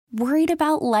Worried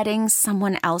about letting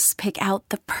someone else pick out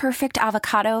the perfect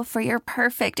avocado for your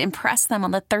perfect impress them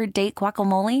on the third date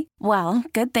guacamole? Well,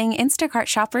 good thing Instacart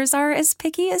shoppers are as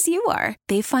picky as you are.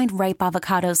 They find ripe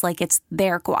avocados like it's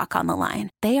their guac on the line.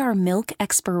 They are milk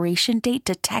expiration date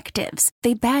detectives.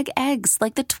 They bag eggs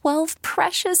like the 12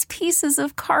 precious pieces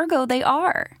of cargo they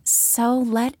are. So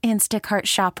let Instacart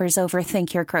shoppers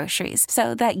overthink your groceries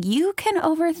so that you can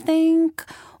overthink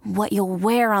what you'll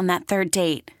wear on that third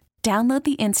date. Download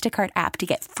the Instacart app to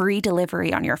get free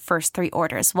delivery on your first 3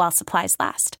 orders while supplies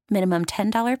last. Minimum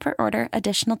 $10 per order.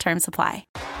 Additional terms apply.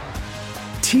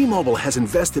 T-Mobile has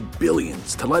invested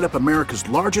billions to light up America's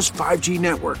largest 5G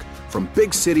network, from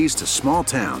big cities to small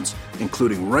towns,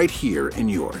 including right here in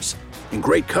yours. And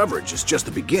great coverage is just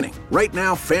the beginning. Right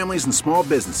now, families and small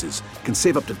businesses can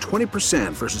save up to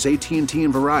 20% versus AT&T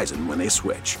and Verizon when they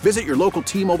switch. Visit your local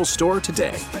T-Mobile store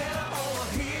today.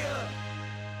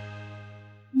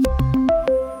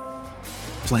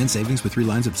 Plan savings with 3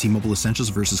 lines of T-Mobile Essentials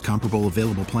versus comparable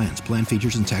available plans. Plan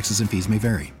features and taxes and fees may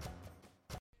vary.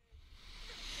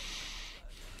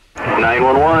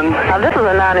 911. This is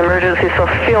a non-emergency, so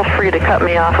feel free to cut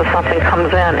me off if something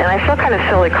comes in. And I feel kind of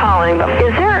silly calling, but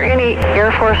is there any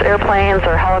Air Force airplanes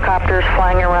or helicopters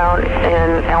flying around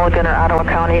in Allegan or Ottawa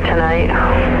County tonight?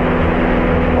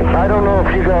 I don't know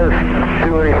if you guys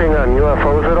do anything on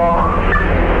UFOs at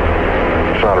all.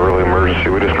 It's not a really emergency.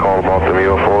 We just called about them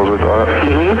UFOs, we thought.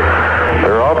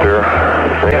 They're out there.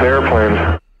 They had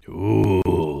airplanes.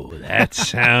 Ooh, that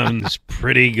sounds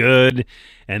pretty good.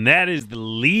 And that is the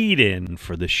lead-in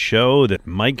for the show that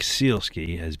Mike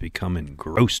Sealski has become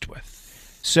engrossed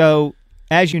with. So,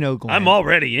 as you know, Glenn, I'm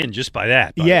already in just by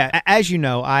that. Yeah, as you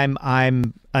know, I'm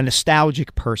a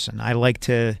nostalgic person. I like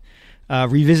to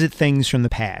revisit things from the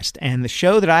past. And the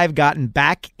show that I've gotten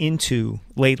back into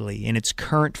lately in its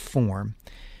current form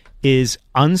is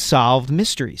Unsolved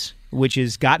Mysteries, which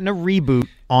has gotten a reboot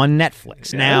on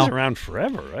Netflix. Yeah, now, it was around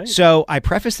forever, right? So I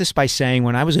preface this by saying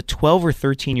when I was a 12 or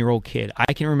 13-year-old kid,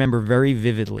 I can remember very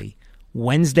vividly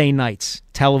Wednesday nights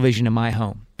television in my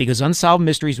home, because Unsolved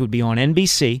Mysteries would be on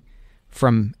NBC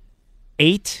from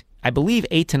 8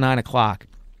 to 9 o'clock.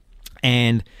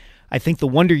 And I think The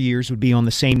Wonder Years would be on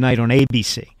the same night on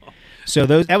ABC. So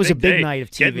that was a big night of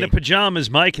TV. Get in the pajamas,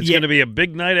 Mike. It's going to be a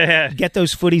big night ahead. Get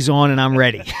those footies on, and I'm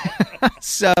ready.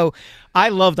 So I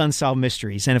loved Unsolved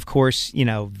Mysteries, and of course, you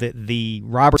know, the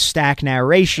Robert Stack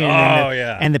narration,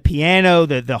 and the piano,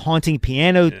 the haunting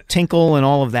piano tinkle, and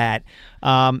all of that.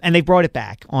 And they brought it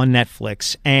back on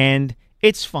Netflix, and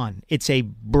it's fun. It's a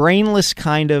brainless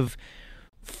kind of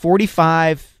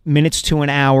 45 minutes to an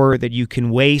hour that you can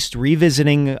waste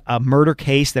revisiting a murder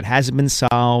case that hasn't been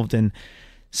solved. And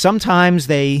sometimes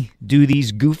they do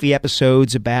these goofy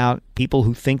episodes about people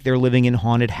who think they're living in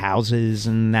haunted houses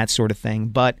and that sort of thing.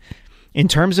 But in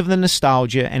terms of the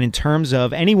nostalgia, and in terms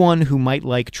of anyone who might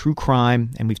like true crime,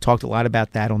 and we've talked a lot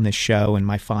about that on this show and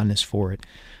my fondness for it,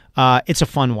 it's a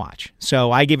fun watch.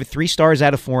 So I give it 3 stars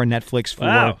out of 4 on Netflix for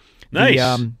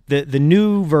nice. the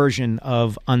new version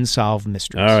of Unsolved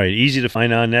Mysteries. All right, easy to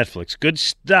find on Netflix. Good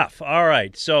stuff. All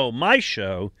right, so my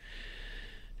show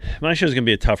is going to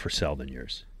be a tougher sell than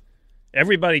yours.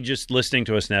 Everybody just listening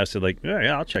to us now said, like, oh,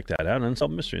 yeah, I'll check that out.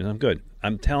 Unsolved Mysteries. I'm good.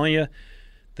 I'm telling you,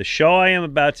 the show I am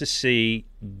about to see,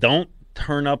 don't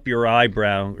turn up your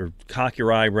eyebrow or cock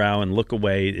your eyebrow and look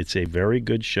away. It's a very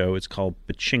good show. It's called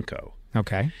Pachinko.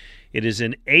 Okay. It is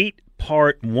an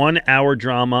 8-part, 1-hour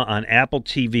drama on Apple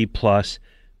TV Plus,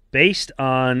 based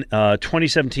on a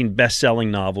 2017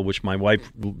 best-selling novel, which my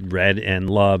wife read and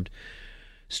loved.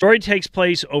 Story takes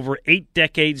place over 8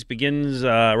 decades, begins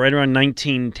right around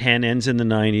 1910, ends in the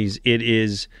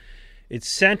 90s. It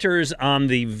centers on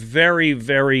the very,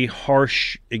 very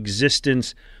harsh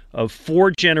existence of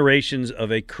 4 generations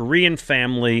of a Korean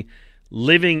family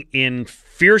living in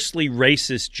fiercely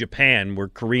racist Japan, where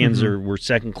Koreans were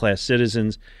second-class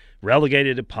citizens,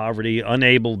 relegated to poverty,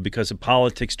 unable because of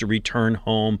politics to return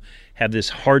home, have this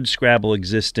hard-scrabble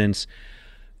existence.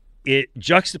 It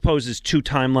juxtaposes 2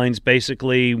 timelines,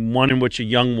 basically. One in which a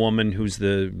young woman, who's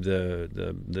the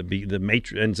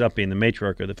ends up being the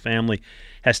matriarch of the family,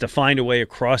 has to find a way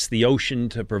across the ocean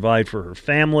to provide for her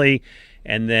family,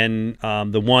 and then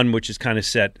the one which is kind of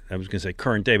set, I was going to say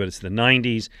current day, but it's the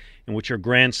 90s, in which her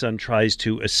grandson tries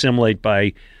to assimilate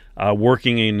by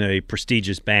working in a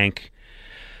prestigious bank.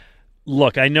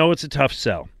 Look, I know it's a tough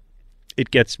sell.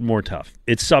 It gets more tough.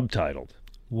 It's subtitled.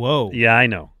 Whoa. Yeah, I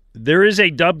know. There is a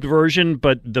dubbed version,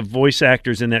 but the voice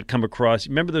actors in that come across.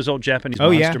 Remember those old Japanese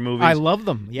monster movies? I love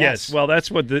them. Yes. Well, that's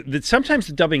what sometimes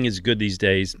the dubbing is good these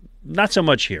days. Not so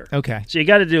much here. Okay. So you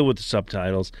got to deal with the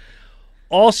subtitles.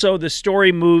 Also, the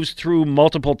story moves through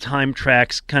multiple time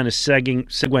tracks, kind of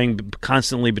segueing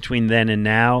constantly between then and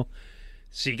now.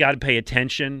 So you got to pay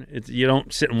attention. You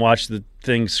don't sit and watch the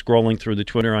thing scrolling through the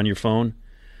Twitter on your phone.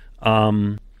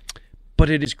 But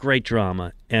it is great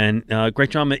drama, and great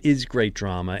drama is great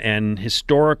drama, and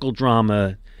historical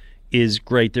drama is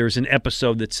great. There's an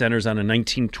episode that centers on a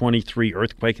 1923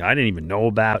 earthquake I didn't even know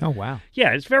about. Oh, wow.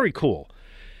 Yeah, it's very cool.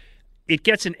 It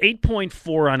gets an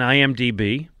 8.4 on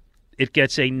IMDb. It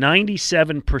gets a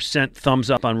 97%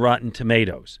 thumbs up on Rotten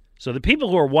Tomatoes. So the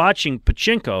people who are watching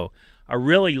Pachinko are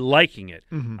really liking it.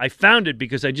 Mm-hmm. I found it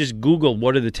because I just Googled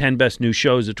what are the 10 best new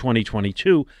shows of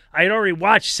 2022. I had already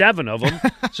watched 7 of them.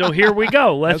 So here we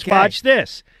go. Let's watch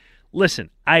this. Listen,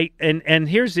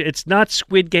 it's not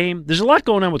Squid Game. There's a lot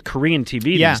going on with Korean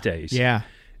TV these days. Yeah.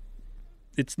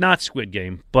 It's not Squid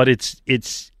Game, but it's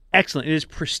excellent. It is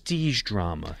prestige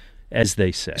drama, as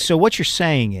they say. So what you're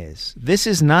saying is this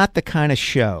is not the kind of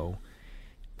show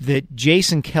that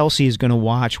Jason Kelsey is going to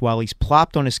watch while he's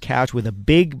plopped on his couch with a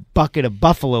big bucket of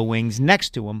buffalo wings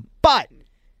next to him, but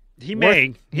he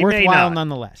may worthwhile not.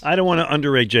 Nonetheless. I don't want to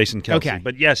underrate Jason Kelsey,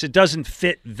 but yes, it doesn't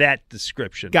fit that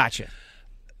description. Gotcha.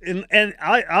 And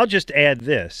I'll just add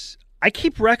this. I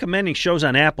keep recommending shows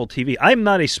on Apple TV. I'm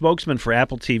not a spokesman for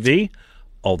Apple TV,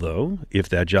 although if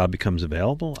that job becomes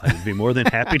available, I would be more than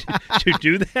happy to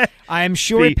do that. I am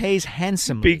sure it pays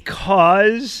handsomely.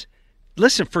 Because,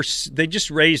 listen, they just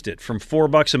raised it from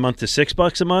 $4 a month to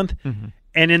 $6 a month. Mm-hmm.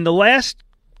 And in the last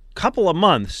couple of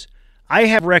months, I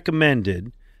have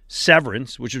recommended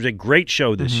Severance, which was a great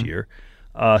show this year,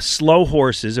 Slow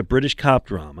Horses, a British cop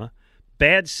drama,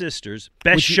 Bad Sisters,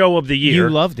 best show of the year. You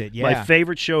loved it, yeah. My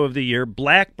favorite show of the year.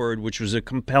 Blackbird, which was a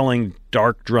compelling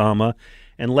dark drama,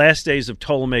 and Last Days of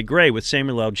Ptolemy Gray with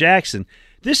Samuel L. Jackson.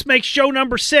 This makes show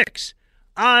number 6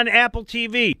 on Apple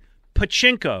TV.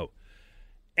 Pachinko.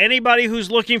 Anybody who's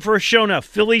looking for a show now,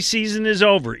 Philly season is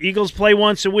over. Eagles play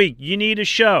once a week. You need a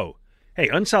show. Hey,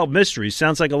 Unsolved Mysteries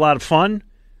sounds like a lot of fun.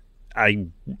 I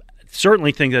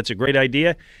certainly think that's a great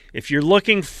idea. If you're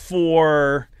looking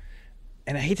for...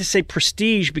 And I hate to say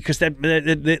prestige because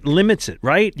that limits it,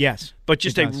 right? Yes. But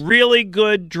just a really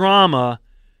good drama,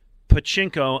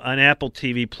 Pachinko on Apple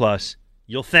TV Plus.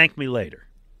 You'll thank me later.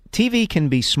 TV can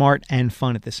be smart and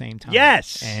fun at the same time.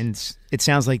 Yes. And it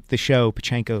sounds like the show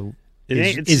Pachinko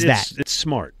is that. It's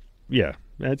smart. Yeah.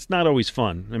 It's not always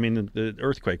fun. I mean, the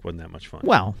earthquake wasn't that much fun.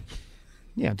 Well,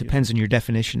 yeah, it depends on your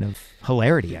definition of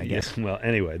hilarity, I guess. Yeah. Well,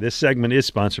 anyway, this segment is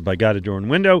sponsored by Guida Door and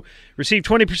Window. Receive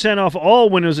 20% off all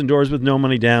windows and doors with no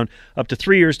money down, up to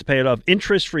 3 years to pay it off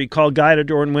interest-free. Call Guida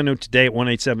Door and Window today at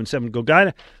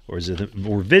 1-877-GO-GUIDA or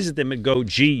visit them at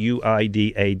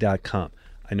GoGuida.com.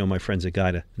 I know my friends at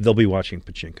Guida. They'll be watching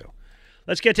Pachinko.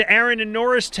 Let's get to Aaron in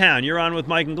Norristown. You're on with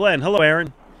Mike and Glenn. Hello,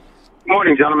 Aaron.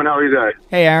 Morning, gentlemen. How are you today?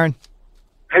 Hey, Aaron.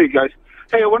 Hey, guys.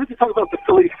 Hey, I wanted to talk about the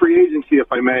Phillies free agency,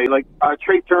 if I may.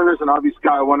 Trey Turner's an obvious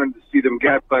guy I wanted to see them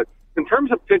get, but in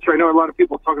terms of pitcher, I know a lot of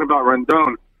people are talking about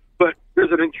Rendon, but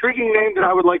there's an intriguing name that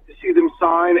I would like to see them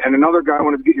sign, and another guy I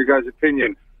wanted to get your guys'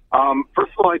 opinion.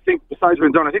 First of all, I think besides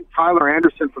Rendon, I think Tyler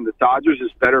Anderson from the Dodgers is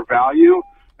better value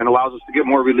and allows us to get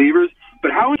more relievers.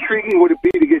 But how intriguing would it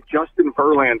be to get Justin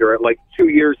Verlander at 2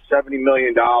 years, $70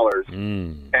 million?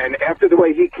 And after the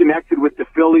way he connected with the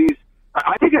Phillies,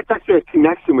 I think that's actually a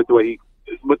connection with the way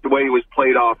he was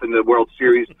played off in the World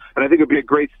Series, and I think it would be a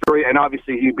great story. And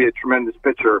obviously, he'd be a tremendous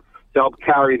pitcher to help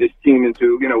carry this team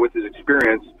into, with his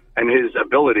experience and his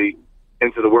ability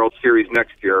into the World Series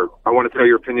next year. I want to tell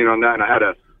your opinion on that, and I had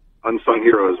a unsung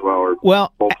hero as well,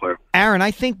 role player. Aaron,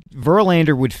 I think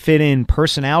Verlander would fit in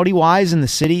personality-wise in the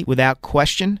city without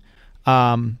question.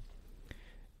 Yeah,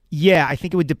 I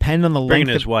think it would depend on the length. Bringing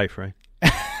his wife, right?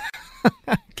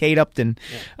 Kate Upton.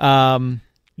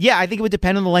 Yeah, I think it would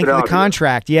depend on the length of the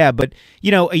contract. Yeah, but,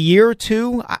 a year or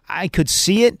two, I could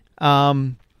see it.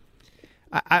 I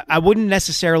wouldn't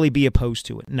necessarily be opposed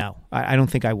to it. No, I don't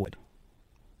think I would.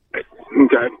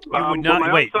 Okay. You would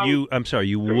not. Wait, I'm sorry.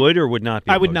 You would or would not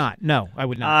be? I would not. No, I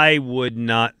would not. I would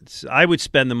not. I would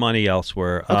spend the money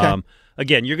elsewhere. Okay.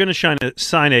 Again, you're going to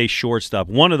sign a shortstop.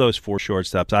 One of those 4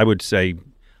 shortstops, I would say,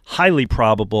 highly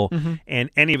probable, and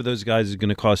any of those guys is going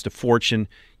to cost a fortune.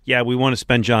 Yeah, we want to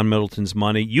spend John Middleton's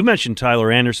money. You mentioned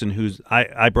Tyler Anderson, who's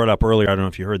I brought up earlier. I don't know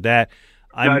if you heard that.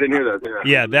 I didn't hear that.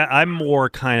 Yeah, I'm more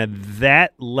kind of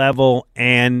that level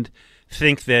and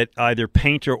think that either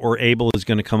Painter or Abel is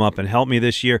going to come up and help me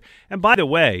this year. And by the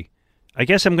way, I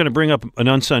guess I'm going to bring up an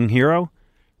unsung hero,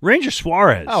 Ranger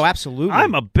Suarez. Oh, absolutely.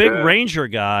 I'm a big Ranger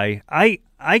guy.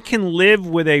 I can live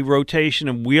with a rotation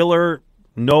of Wheeler,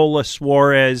 Nola,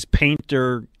 Suarez,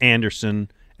 Painter,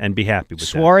 Anderson, and be happy with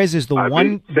Suarez that.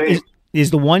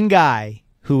 is the one guy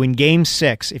who in Game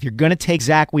 6, if you're going to take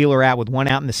Zach Wheeler out with one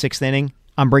out in the 6th inning,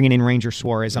 I'm bringing in Ranger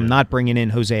Suarez. I'm not bringing in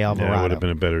Jose Alvarado. That would have been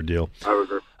a better deal. I would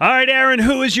agree. All right, Aaron,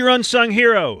 who is your unsung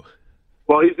hero?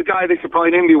 Well, he's the guy they should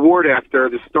probably name the award after,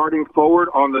 the starting forward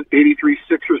on the 83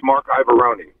 Sixers, Mark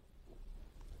Ivaroni.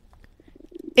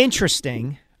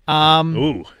 Interesting.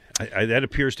 That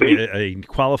appears to be a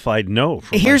qualified no.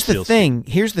 Here's the thing,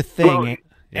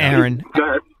 Aaron.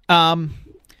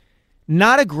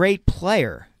 Not a great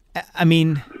player. I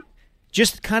mean,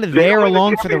 just kind of there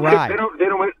along for the ride.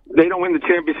 They don't win the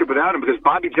championship without him because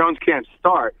Bobby Jones can't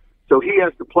start, so he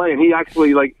has to play, and he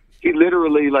actually he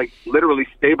literally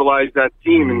stabilized that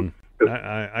team. And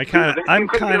I'm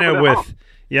kind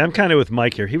of with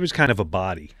Mike here. He was kind of a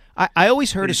body. I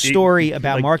always heard a story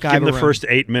about Mark Ivaroni. Give him the first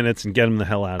 8 minutes and get him the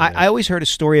hell out of there. I always heard a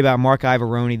story about Mark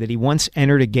Ivaroni that he once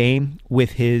entered a game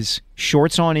with his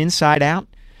shorts on inside out,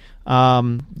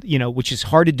 which is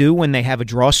hard to do when they have a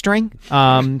drawstring.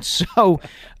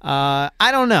 I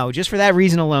don't know. Just for that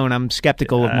reason alone, I'm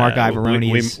skeptical of Mark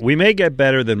Ivaroni. We may get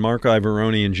better than Mark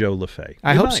Ivaroni and Joe LaFay.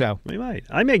 I hope so. We might.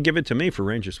 I may give it to me for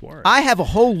Ranger Suarez. I have a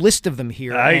whole list of them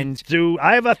here. I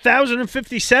have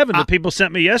 1,057 that people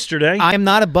sent me yesterday. I am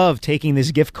not above taking this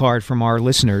gift card from our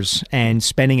listeners and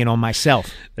spending it on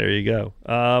myself. There you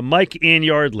go. Mike in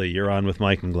Yardley, you're on with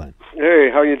Mike and Glenn.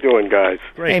 Hey, how you doing, guys?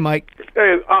 Great. Hey, Mike.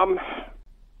 Hey,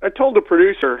 I told the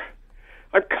producer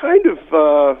I'm kind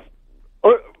of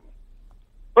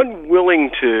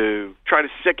unwilling to try to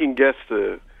second-guess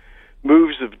the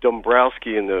moves of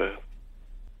Dombrowski in the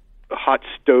hot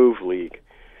stove league.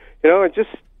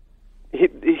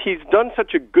 He's done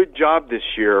such a good job this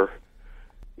year.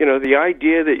 The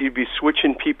idea that you'd be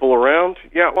switching people around,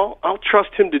 I'll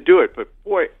trust him to do it. But,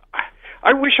 boy,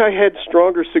 I wish I had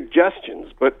stronger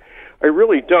suggestions, but I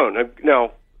really don't.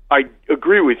 Now, I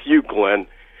agree with you, Glenn.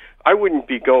 I wouldn't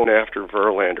be going after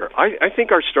Verlander. I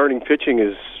think our starting pitching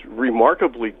is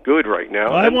remarkably good right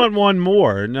now. Well, I want one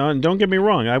more. No, don't get me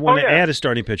wrong. I want to add a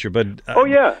starting pitcher, but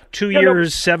 2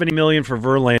 years, $70 million for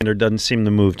Verlander doesn't seem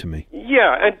to move to me.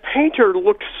 Yeah, and Painter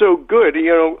looked so good.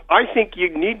 I think you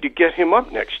need to get him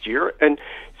up next year and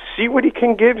see what he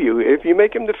can give you. If you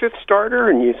make him the 5th starter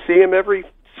and you see him every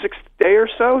 6th day or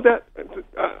so,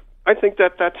 I think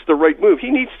that's the right move. He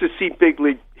needs to see big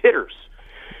league hitters.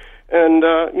 And,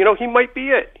 he might be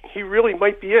it. He really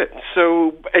might be it.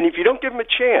 So, and if you don't give him a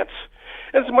chance,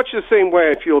 it's much the same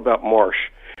way I feel about Marsh.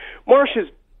 Marsh has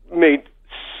made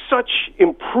such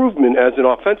improvement as an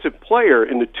offensive player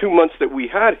in the 2 months that we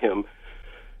had him.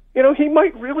 He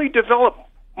might really develop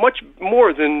much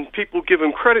more than people give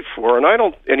him credit for,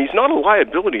 and he's not a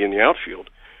liability in the outfield.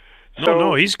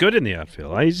 No, he's good in the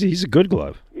outfield. He's a good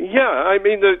glove. Yeah, I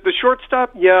mean, the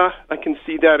shortstop, I can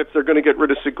see that. If they're going to get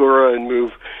rid of Segura and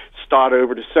move Stott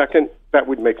over to second, that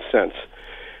would make sense.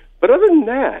 But other than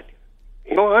that,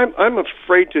 I'm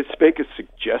afraid to make a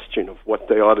suggestion of what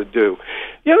they ought to do.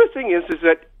 The other thing is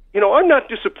that, I'm not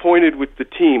disappointed with the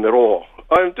team at all.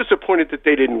 I'm disappointed that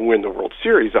they didn't win the World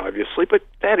Series, obviously, but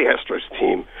that Astros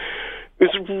team is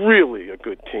really a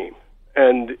good team.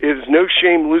 And it is no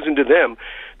shame losing to them.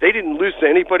 They didn't lose to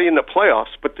anybody in the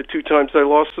playoffs, but the 2 times they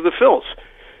lost to the Phils.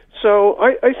 So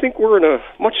I think we're in a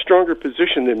much stronger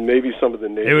position than maybe some of the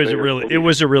nations. It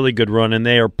was a really good run, and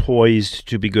they are poised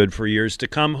to be good for years to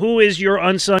come. Who is your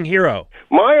unsung hero?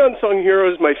 My unsung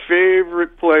hero is my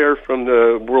favorite player from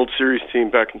the World Series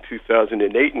team back in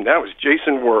 2008, and that was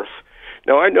Jason Worth.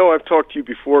 Now, I know I've talked to you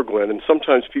before, Glenn, and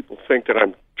sometimes people think that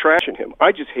I'm trashing him.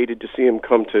 I just hated to see him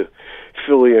come to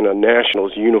Philly in a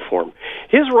Nationals uniform.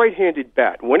 His right-handed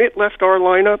bat, when it left our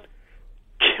lineup,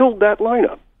 killed that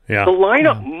lineup. Yeah. The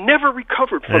lineup never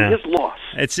recovered from his loss.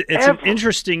 It's an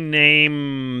interesting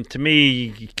name to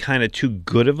me, kind of too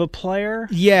good of a player.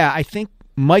 Yeah, I think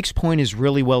Mike's point is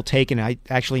really well taken. I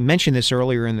actually mentioned this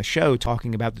earlier in the show,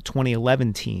 talking about the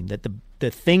 2011 team, that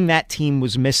the thing that team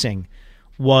was missing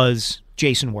was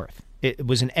Jason Worth. It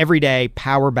was an everyday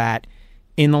power bat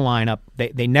in the lineup.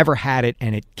 They never had it,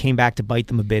 and it came back to bite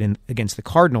them a bit against the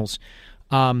Cardinals.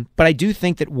 But I do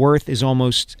think that Worth is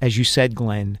almost, as you said,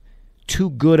 Glenn,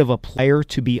 too good of a player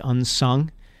to be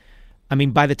unsung. I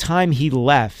mean, by the time he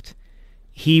left,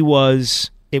 it was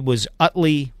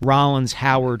Utley, Rollins,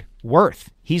 Howard,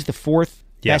 Worth. He's the 4th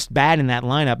best bat in that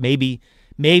lineup. Maybe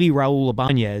Raul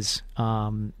Ibanez,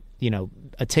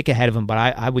 a tick ahead of him, but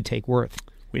I would take Worth.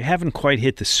 We haven't quite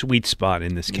hit the sweet spot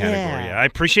in this category. Yeah. I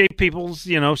appreciate people's,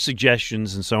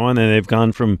 suggestions and so on, and they've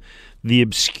gone from the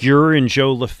obscure in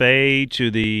Joe LaFay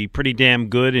to the pretty damn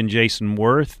good in Jason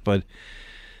Worth, but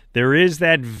there is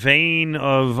that vein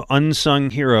of unsung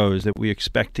heroes that we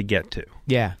expect to get to.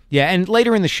 Yeah, and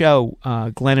later in the show,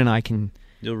 Glenn and I can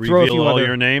You'll reveal all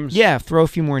your names? Yeah, throw a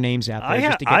few more names out there.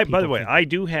 Just to get by the way, I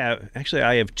do have – actually,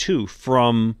 I have two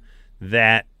from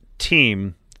that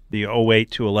team, the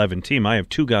 08 to 11 team. I have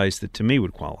two guys that to me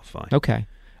would qualify. Okay.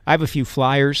 I have a few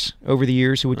Flyers over the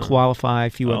years who would qualify,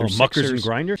 a few other Muckers Sixers. and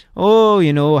Grinders? Oh,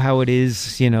 you know how it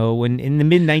is. You know, when in the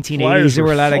mid-1980s, there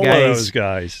were a lot of guys. Those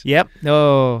guys. Yep.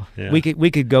 Oh, yeah. We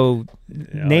could go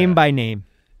name by name.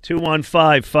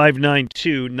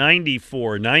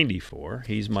 215-592-9494.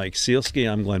 He's Mike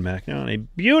Sealski. I'm Glenn McNeil. On a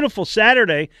beautiful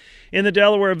Saturday in the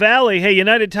Delaware Valley. Hey,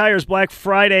 United Tires Black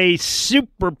Friday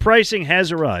super pricing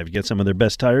has arrived. Get some of their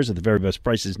best tires at the very best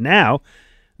prices now.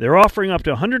 They're offering up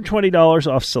to $120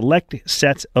 off select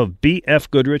sets of BF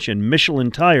Goodrich and Michelin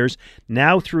tires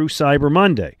now through Cyber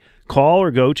Monday. Call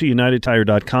or go to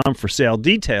UnitedTire.com for sale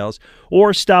details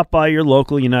or stop by your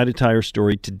local United Tire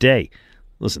store today.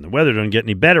 Listen, the weather doesn't get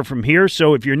any better from here,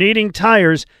 so if you're needing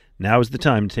tires, now is the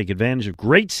time to take advantage of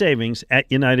great savings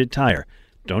at United Tire.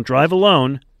 Don't drive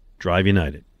alone. Drive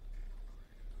United.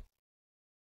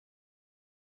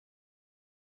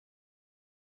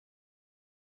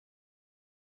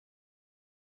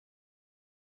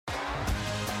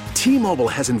 T-Mobile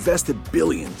has invested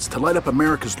billions to light up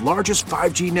America's largest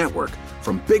 5G network,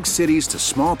 from big cities to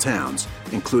small towns,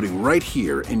 including right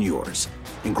here in yours.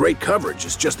 And great coverage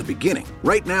is just the beginning.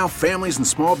 Right now, families and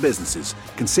small businesses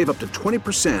can save up to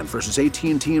 20% versus AT&T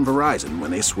and Verizon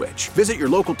when they switch. Visit your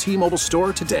local T-Mobile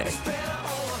store today.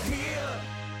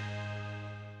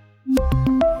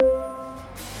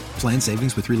 Plan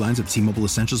savings with 3 lines of T-Mobile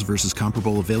Essentials versus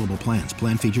comparable available plans.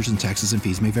 Plan features and taxes and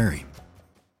fees may vary.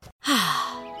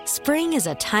 Spring is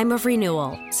a time of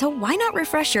renewal, so why not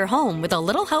refresh your home with a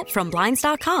little help from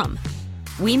Blinds.com?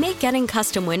 We make getting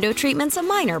custom window treatments a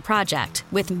minor project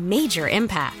with major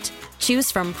impact. Choose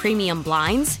from premium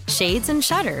blinds, shades, and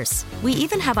shutters. We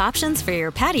even have options for your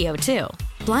patio, too.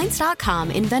 Blinds.com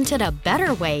invented a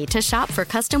better way to shop for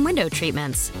custom window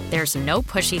treatments. There's no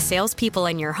pushy salespeople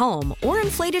in your home or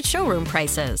inflated showroom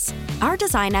prices. Our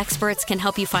design experts can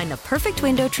help you find the perfect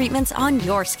window treatments on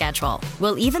your schedule.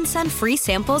 We'll even send free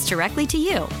samples directly to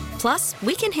you. Plus,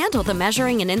 we can handle the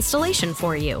measuring and installation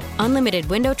for you. Unlimited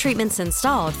window treatments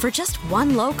installed for just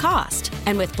one low cost.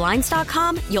 And with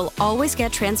Blinds.com, you'll always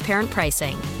get transparent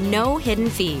pricing. No hidden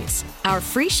fees. Our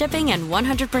free shipping and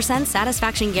 100%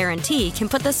 satisfaction guarantee can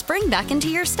put the spring back into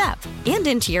your step and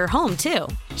into your home, too.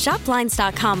 Shop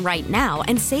Blinds.com right now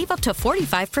and save up to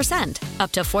 45%.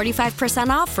 Up to 45%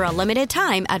 off for a limited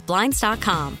time at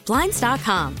Blinds.com.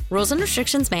 Blinds.com. Rules and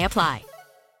restrictions may apply.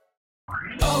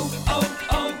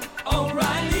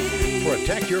 O'Reilly.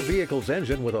 Protect your vehicle's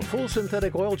engine with a full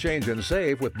synthetic oil change and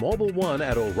save with Mobil 1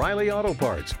 at O'Reilly Auto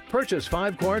Parts. Purchase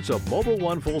 5 quarts of Mobil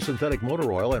 1 full synthetic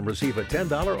motor oil and receive a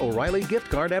 $10 O'Reilly gift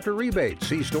card after rebate.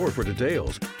 See store for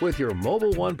details. With your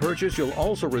Mobil 1 purchase, you'll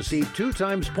also receive 2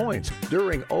 times points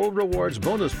during O Rewards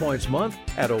Bonus Points Month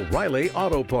at O'Reilly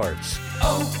Auto Parts.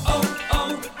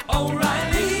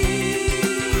 O'Reilly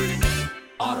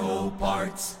Auto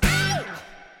Parts.